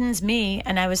saddens me,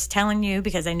 and I was telling you,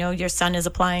 because I know your son is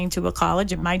applying to a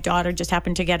college, and my daughter just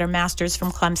happened to get her master's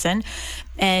from Clemson.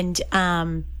 And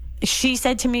she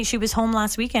said to me, she was home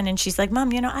last weekend, and she's like, Mom,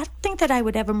 I don't think that I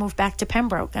would ever move back to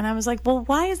Pembroke. And I was like, well,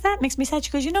 why is that? Makes me sad. She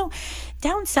goes,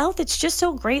 down south, it's just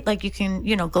so great. Like, you can,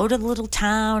 go to the little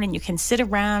town and you can sit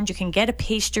around, you can get a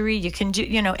pastry, you can do,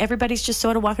 everybody's just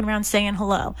sort of walking around saying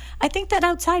hello. I think that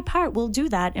outside part will do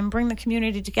that and bring the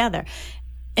community together.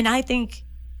 And I think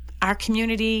our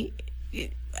community,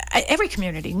 every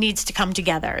community needs to come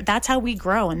together. That's how we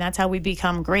grow, and that's how we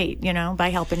become great, by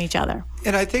helping each other.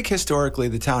 And I think historically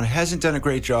the town hasn't done a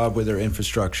great job with their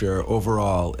infrastructure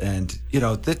overall. And,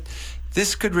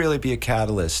 this could really be a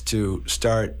catalyst to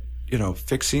start,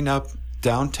 fixing up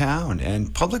downtown.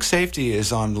 And public safety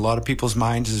is on a lot of people's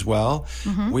minds as well.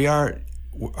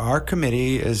 Mm-hmm. Our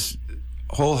committee is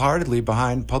wholeheartedly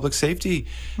behind public safety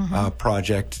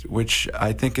project, which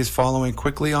I think is following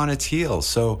quickly on its heels.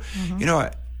 So,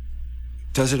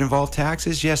 does it involve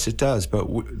taxes? Yes, it does. But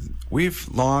we've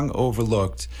long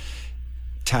overlooked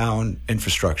town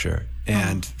infrastructure.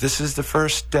 And this is the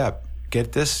first step.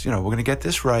 Get this, we're going to get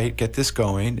this right, get this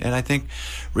going. And I think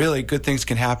really good things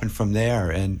can happen from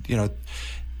there. And,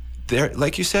 there,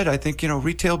 like you said, I think,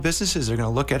 retail businesses are going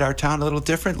to look at our town a little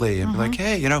differently and be like,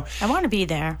 hey, I want to be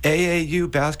there.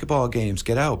 AAU basketball games,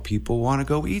 get out. People want to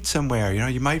go eat somewhere.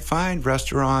 You might find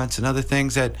restaurants and other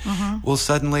things that will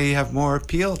suddenly have more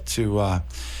appeal to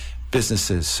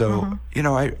businesses. So,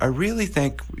 I really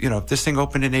think, if this thing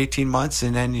opened in 18 months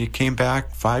and then you came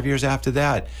back 5 years after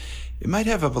that, it might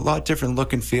have a lot different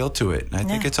look and feel to it. And I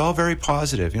think it's all very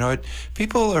positive.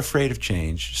 People are afraid of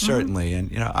change, certainly.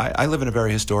 And, I live in a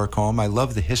very historic home. I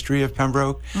love the history of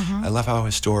Pembroke. I love how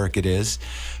historic it is.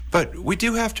 But we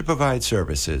do have to provide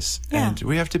services. Yeah. And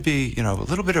we have to be, a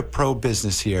little bit of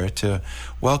pro-business here to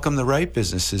welcome the right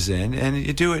businesses in. And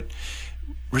you do it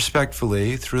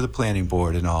respectfully through the planning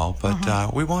board and all,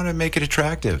 but we want to make it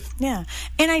attractive. Yeah.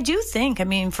 And I do think,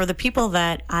 for the people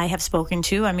that I have spoken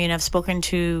to, I've spoken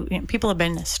to, people have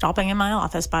been stopping in my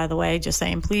office, by the way, just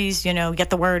saying, please, get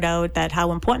the word out that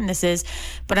how important this is.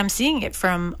 But I'm seeing it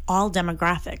from all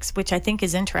demographics, which I think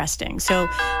is interesting. So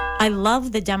I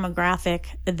love the demographic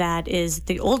that is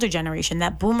the older generation,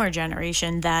 that boomer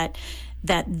generation, that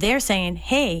they're saying,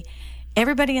 hey,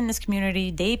 everybody in this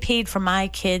community, they paid for my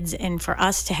kids and for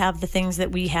us to have the things that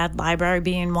we had, library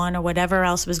being one or whatever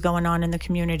else was going on in the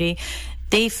community.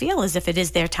 They feel as if it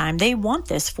is their time. They want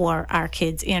this for our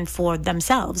kids and for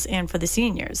themselves and for the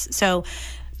seniors. So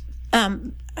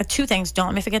two things. Don't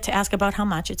let me forget to ask about how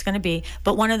much it's going to be.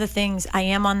 But one of the things, I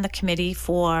am on the committee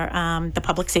for the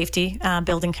public safety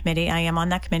building committee. I am on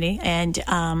that committee. And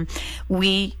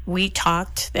we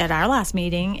talked at our last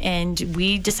meeting, and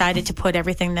we decided to put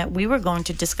everything that we were going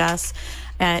to discuss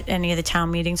at any of the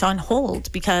town meetings on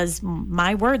hold, because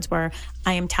my words were,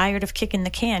 I am tired of kicking the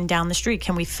can down the street.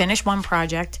 Can we finish one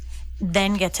project,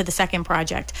 then get to the second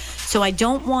project? So I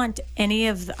don't want any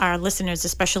of our listeners,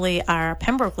 especially our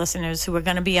Pembroke listeners who are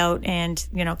going to be out and,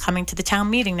 coming to the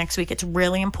town meeting next week. It's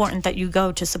really important that you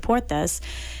go to support this.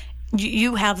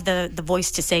 You have the voice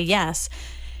to say yes.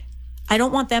 I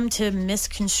don't want them to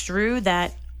misconstrue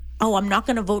that, oh, I'm not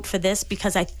going to vote for this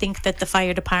because I think that the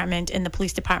fire department and the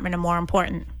police department are more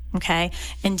important. Okay.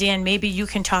 And Dan, maybe you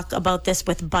can talk about this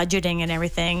with budgeting and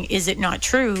everything. Is it not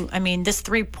true? This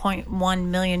 $3.1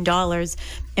 million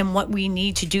and what we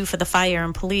need to do for the fire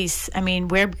and police,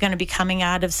 we're going to be coming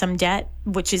out of some debt,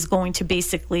 which is going to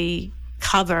basically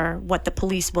cover what the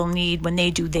police will need when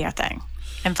they do their thing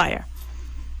and fire.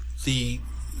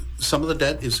 Some of the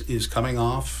debt is coming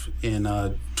off in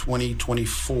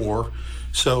 2024.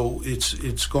 So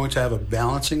it's going to have a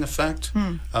balancing effect,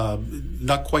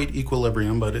 not quite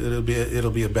equilibrium, but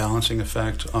it'll be a balancing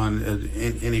effect on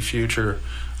any future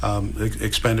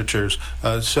expenditures.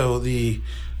 So the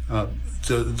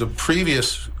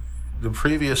previous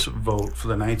vote for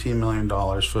the $19 million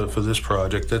for this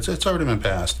project, it's already been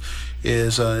passed,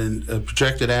 is a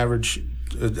projected average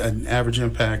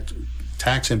impact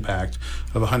tax impact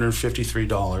of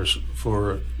 $153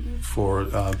 for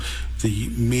the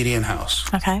median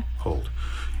household.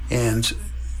 And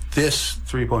this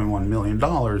 $3.1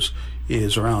 million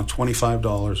is around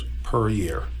 $25 per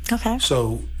year. Okay.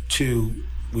 So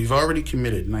we've already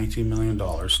committed $19 million.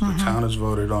 The town has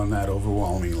voted on that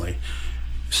overwhelmingly.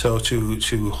 So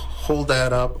to hold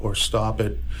that up or stop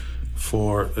it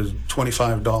for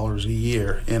 $25 a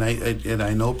year, and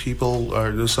I know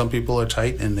some people are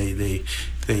tight and they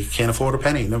can't afford a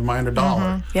penny, never mind a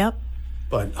dollar. Yep.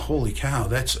 But holy cow,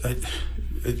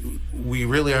 we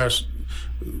really are.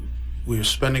 We're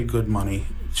spending good money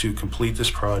to complete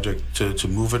this project, to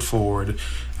move it forward,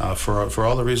 for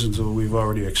all the reasons that we've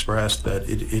already expressed, that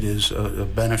it is a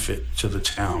benefit to the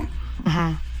town.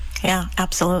 Yeah,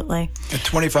 absolutely. At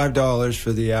 $25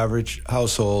 for the average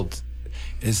household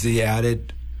is the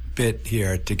added bit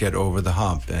here to get over the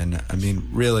hump. And I mean,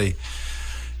 really,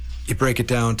 you break it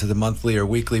down to the monthly or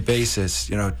weekly basis,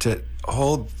 to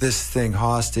hold this thing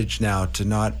hostage now, to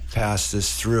not pass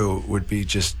this through would be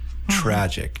just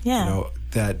tragic. Yeah.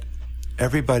 That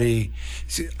everybody,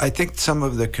 I think some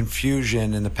of the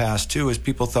confusion in the past too is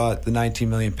people thought the 19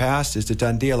 million passed is a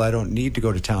done deal. I don't need to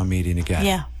go to town meeting again.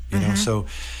 Yeah. So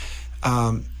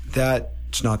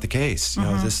that's not the case.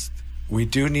 We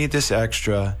do need this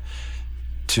extra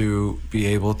to be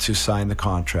able to sign the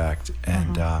contract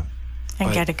and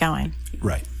get it going.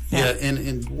 Right. Yeah,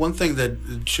 and one thing that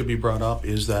should be brought up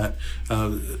is that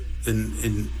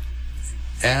in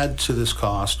add to this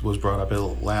cost was brought up at the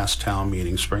last town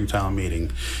meeting, spring town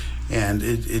meeting, and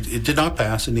it did not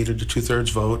pass. It needed a 2/3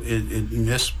 vote. It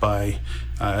missed by,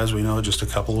 as we know, just a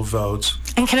couple of votes.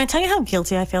 And can I tell you how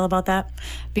guilty I feel about that?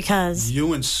 Because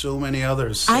you and so many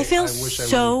others. I feel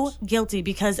so guilty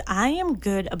because I am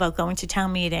good about going to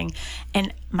town meeting,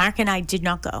 and Mark and I did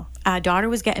not go. Our daughter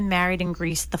was getting married in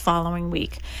Greece the following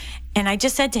week. And I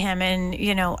just said to him, and,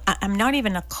 I'm not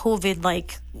even a COVID,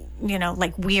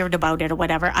 weird about it or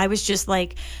whatever. I was just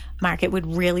like, Mark, it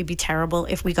would really be terrible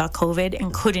if we got COVID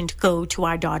and couldn't go to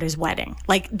our daughter's wedding.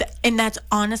 And that's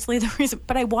honestly the reason.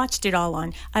 But I watched it all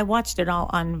on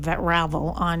Ravel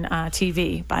on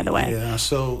TV, by the way. Yeah.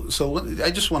 So I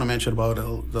just want to mention about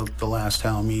the last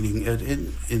town meeting.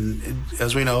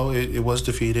 As we know, it was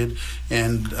defeated,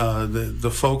 and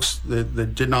the folks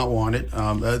that did not want it,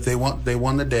 they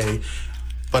won the day.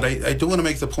 But I do want to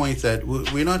make the point that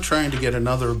we're not trying to get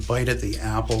another bite at the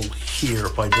apple here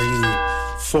by bringing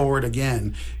it forward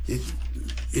again.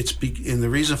 And the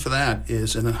reason for that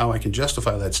is, and how I can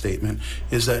justify that statement,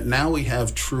 is that now we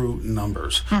have true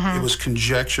numbers. It was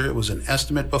conjecture, it was an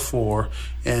estimate before,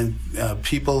 and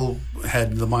people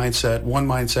had the mindset, one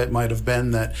mindset might have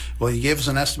been that, well, you gave us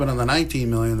an estimate on the 19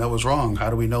 million, that was wrong. How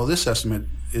do we know this estimate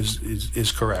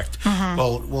is correct?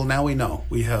 Well, now we know.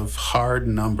 We have hard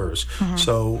numbers.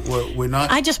 So we're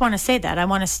not... I just want to say that. I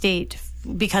want to state,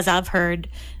 because I've heard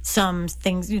some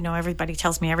things, everybody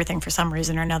tells me everything for some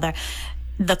reason or another.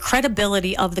 The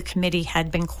credibility of the committee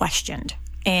had been questioned.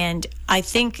 And I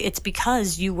think it's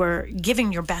because you were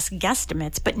giving your best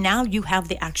guesstimates, but now you have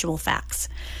the actual facts.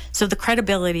 So the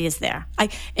credibility is there.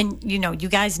 You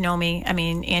guys know me. I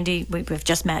mean, Andy, we've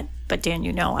just met, but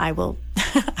Dan, I will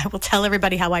I will tell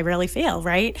everybody how I really feel,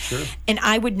 right? Sure. And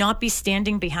I would not be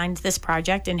standing behind this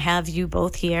project and have you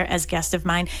both here as guests of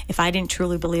mine if I didn't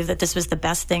truly believe that this was the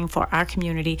best thing for our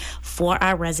community, for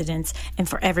our residents, and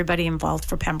for everybody involved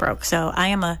for Pembroke. So I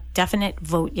am a definite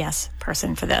vote yes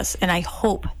person for this, and I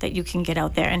hope that you can get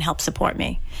out there and help support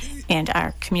me and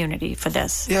our community for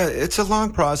this. Yeah, it's a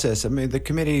long process. I mean,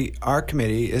 our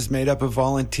committee is made up of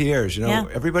volunteers.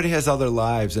 Everybody has other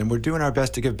lives, and we're doing our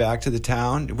best to give back to the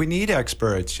town. We need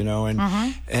experts,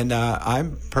 and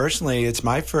I'm personally, it's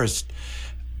my first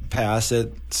pass at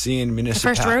seeing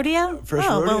First rodeo?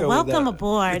 Well, welcome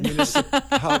aboard.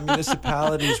 How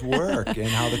municipalities work and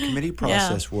how the committee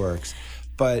process works.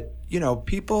 But,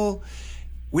 people...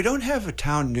 We don't have a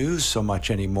town news so much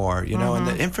anymore, and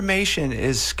the information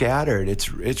is scattered.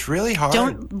 It's really hard.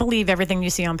 Don't believe everything you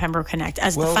see on Pembroke Connect.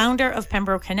 As the founder of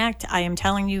Pembroke Connect, I am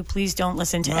telling you, please don't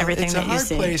listen to everything that you see.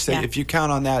 It's a hard place that if you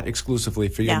count on that exclusively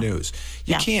for your news.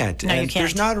 You can't. No, and you can't.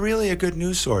 There's not really a good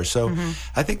news source. So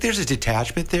I think there's a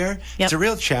detachment there. Yep. It's a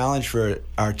real challenge for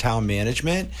our town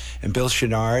management and Bill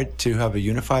Chenard to have a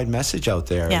unified message out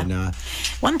there. Yeah. And,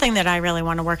 one thing that I really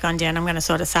want to work on, Dan, I'm going to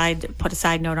sort of put a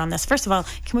side note on this. First of all,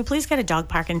 can we please get a dog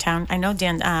park in town? I know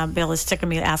Bill is sick of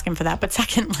me asking for that, but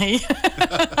secondly,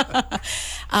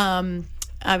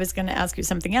 I was going to ask you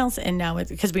something else, and now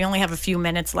because we only have a few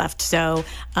minutes left, so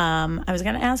I was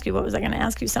going to ask you. What was I going to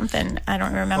ask you? Something I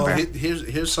don't remember. Well,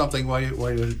 here's something while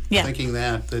you're thinking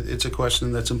that it's a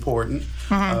question that's important.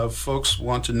 Folks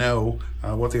want to know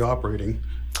what the operating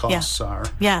costs are.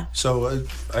 Yeah. So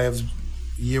I have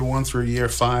year 1 through year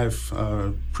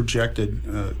 5 projected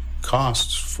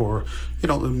costs for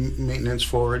maintenance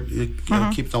for it,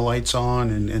 keep the lights on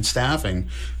and staffing.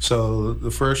 So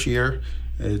the first year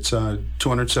it's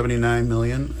 $279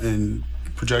 million, and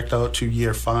project out to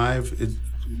year 5 it's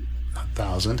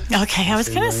 1,000. Okay, I was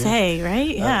gonna say,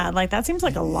 right? Yeah, like that seems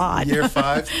like a lot. Year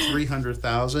 5,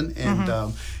 300,000,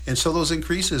 and so those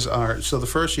increases are. So the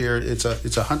first year it's a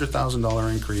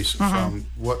 $100,000 increase from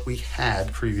what we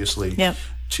had previously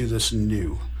to this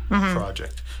new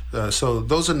project. So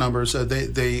those are numbers.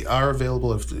 They are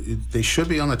available. If they should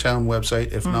be on the town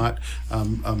website. If not,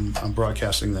 I'm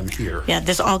broadcasting them here. Yeah,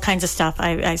 there's all kinds of stuff.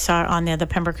 I saw on there the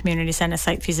Pembroke Community Center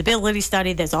site feasibility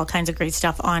study. There's all kinds of great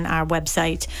stuff on our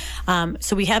website.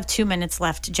 So we have 2 minutes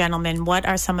left, gentlemen. What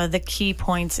are some of the key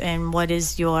points, and what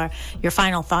is your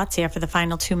final thoughts here for the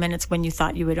final 2 minutes when you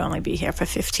thought you would only be here for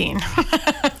 15?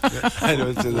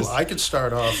 Well, I could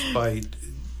start off by,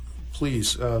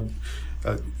 please.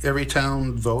 Every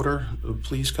town voter,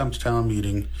 please come to town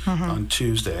meeting on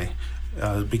Tuesday.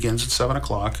 It begins at 7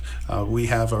 o'clock. We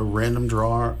have a random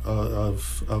draw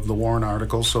of the warrant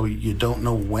articles, so you don't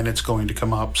know when it's going to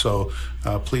come up. So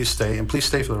please stay, and please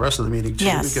stay for the rest of the meeting too,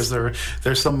 because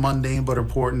there's some mundane but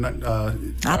important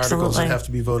articles that have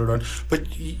to be voted on.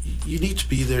 But you need to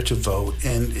be there to vote,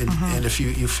 and if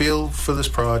you feel for this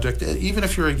project, even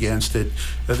if you're against it,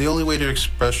 the only way to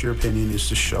express your opinion is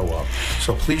to show up.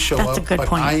 So please show up. But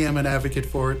point. I am an advocate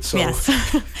for it. So. Yes,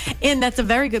 and that's a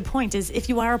very good point. Is if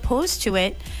you are opposed to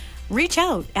it, reach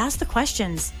out, ask the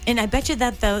questions, and I bet you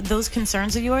that those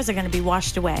concerns of yours are going to be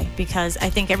washed away, because I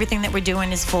think everything that we're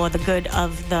doing is for the good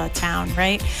of the town,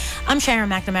 right? I'm Sharon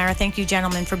McNamara. Thank you,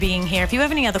 gentlemen, for being here. If you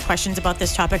have any other questions about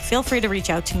this topic, feel free to reach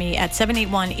out to me at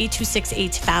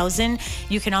 781-826-8000.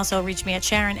 You can also reach me at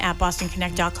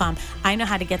sharon@bostonconnect.com. I know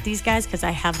how to get these guys because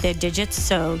I have their digits,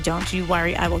 so don't you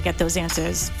worry. I will get those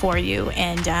answers for you.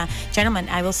 And gentlemen,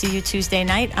 I will see you Tuesday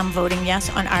night. I'm voting yes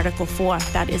on Article 4.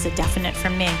 That is a definite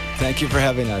from me. Thank you for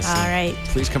having us. All right.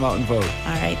 Please come out and vote.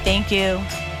 All right. Thank you.